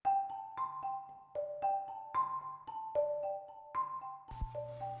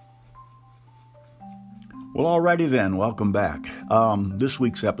Well, alrighty then, welcome back. This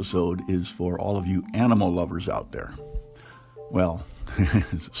week's episode is for all of you animal lovers out there. Well,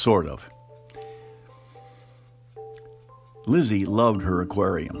 sort of. Lizzie loved her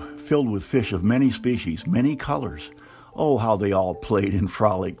aquarium, filled with fish of many species, many colors. Oh, how they all played and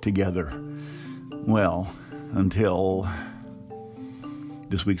frolicked together. Well, until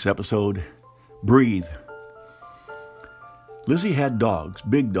this week's episode, Breathe. Lizzie had dogs,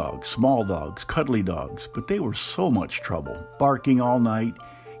 big dogs, small dogs, cuddly dogs, but they were so much trouble, barking all night,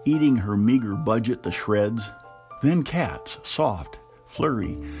 eating her meager budget to shreds. Then cats, soft,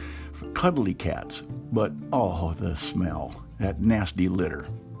 flurry, cuddly cats, but oh, the smell, that nasty litter.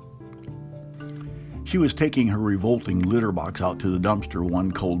 She was taking her revolting litter box out to the dumpster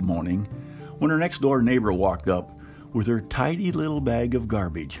one cold morning when her next-door neighbor walked up with her tidy little bag of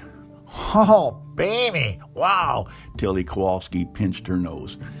garbage. Oh, baby, wow, Tilly Kowalski pinched her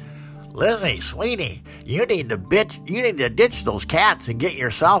nose. Lizzie, sweetie, you need to ditch those cats and get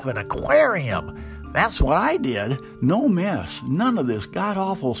yourself an aquarium. That's what I did. No mess. None of this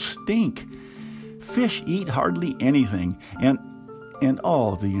god-awful stink. Fish eat hardly anything, and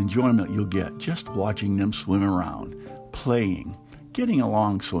oh, the enjoyment you'll get just watching them swim around, playing, getting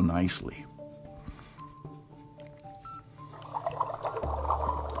along so nicely.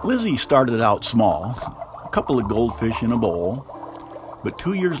 Lizzie started out small, a couple of goldfish in a bowl, but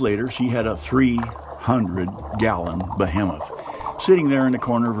 2 years later she had a 300-gallon behemoth sitting there in the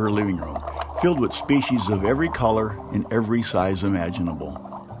corner of her living room, filled with species of every color and every size imaginable.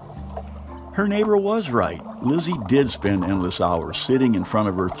 Her neighbor was right. Lizzie did spend endless hours sitting in front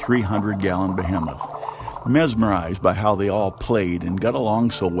of her 300-gallon behemoth, mesmerized by how they all played and got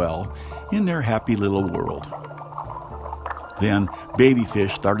along so well in their happy little world. Then baby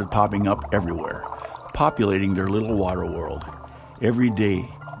fish started popping up everywhere, populating their little water world. Every day,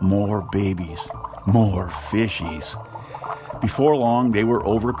 more babies, more fishies. Before long, they were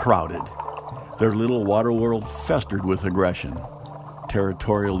overcrowded. Their little water world festered with aggression.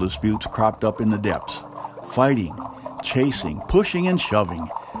 Territorial disputes cropped up in the depths, fighting, chasing, pushing, and shoving.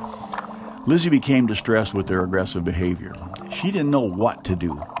 Lizzie became distressed with their aggressive behavior. She didn't know what to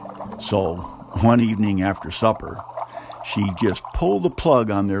do. So, one evening after supper, she just pulled the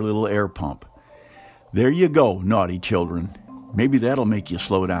plug on their little air pump. There you go, naughty children. Maybe that'll make you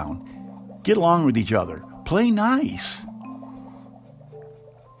slow down. Get along with each other. Play nice.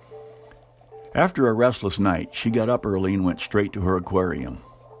 After a restless night, she got up early and went straight to her aquarium.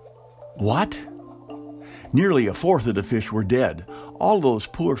 What? Nearly a fourth of the fish were dead. All those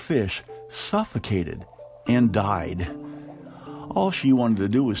poor fish suffocated and died. All she wanted to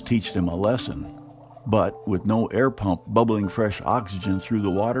do was teach them a lesson. But with no air pump bubbling fresh oxygen through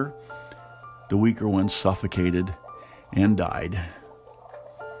the water, the weaker ones suffocated and died.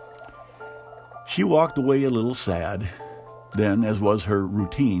 She walked away a little sad. Then, as was her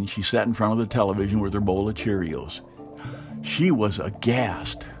routine, she sat in front of the television with her bowl of Cheerios. She was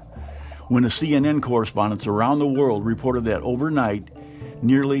aghast when the CNN correspondents around the world reported that overnight,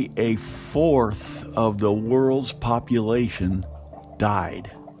 nearly a fourth of the world's population died.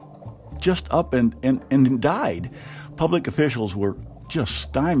 Just up and died. Public officials were just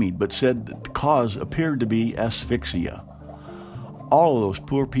stymied, but said that the cause appeared to be asphyxia. All of those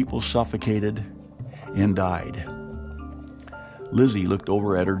poor people suffocated and died. Lizzie looked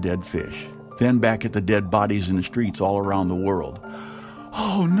over at her dead fish, then back at the dead bodies in the streets all around the world.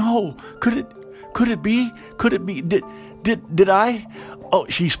 Oh no! Could it be? Could it be? Did I? Oh,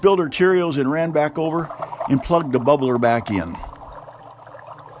 she spilled her Cheerios and ran back over and plugged the bubbler back in.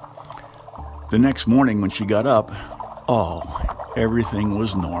 The next morning when she got up, everything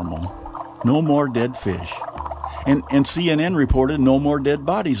was normal. No more dead fish. And CNN reported no more dead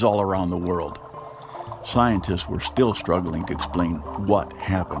bodies all around the world. Scientists were still struggling to explain what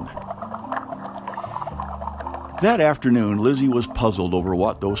happened. That afternoon, Lizzie was puzzled over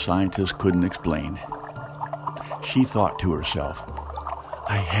what those scientists couldn't explain. She thought to herself,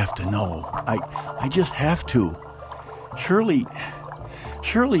 I have to know. I just have to. Surely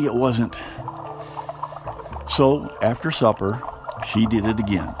it wasn't. So, after supper, she did it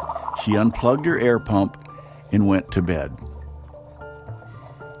again. She unplugged her air pump and went to bed.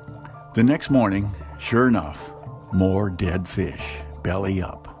 The next morning, sure enough, more dead fish, belly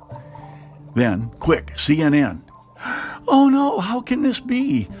up. Then, quick, CNN. Oh no, how can this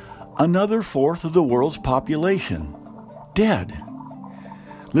be? Another fourth of the world's population. Dead.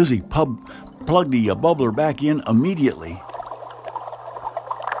 Lizzie plugged the bubbler back in immediately.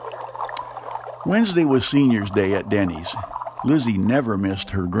 Wednesday was Senior's Day at Denny's. Lizzie never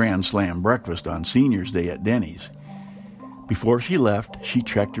missed her Grand Slam breakfast on Senior's Day at Denny's. Before she left, she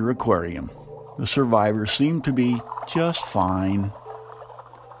checked her aquarium. The survivors seemed to be just fine.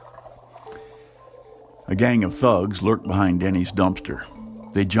 A gang of thugs lurked behind Denny's dumpster.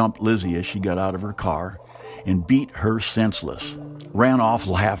 They jumped Lizzie as she got out of her car and beat her senseless, ran off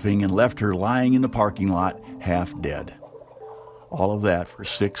laughing, and left her lying in the parking lot half dead. All of that for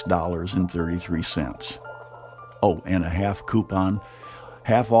 $6.33. Oh, and a half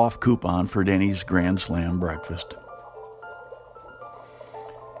off coupon for Denny's Grand Slam breakfast.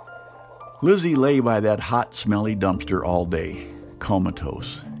 Lizzie lay by that hot, smelly dumpster all day,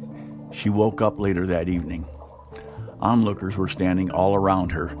 comatose. She woke up later that evening. Onlookers were standing all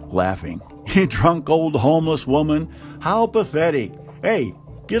around her, laughing. "You drunk old homeless woman, how pathetic. Hey,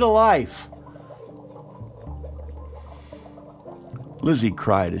 get a life." Lizzie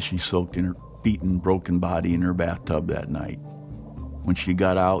cried as she soaked in her beaten, broken body in her bathtub that night. When she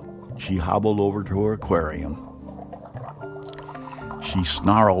got out, she hobbled over to her aquarium. She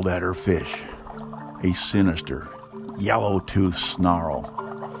snarled at her fish, a sinister, yellow-toothed snarl.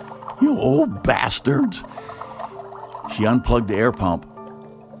 "You old bastards!" She unplugged the air pump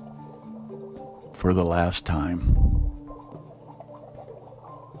for the last time.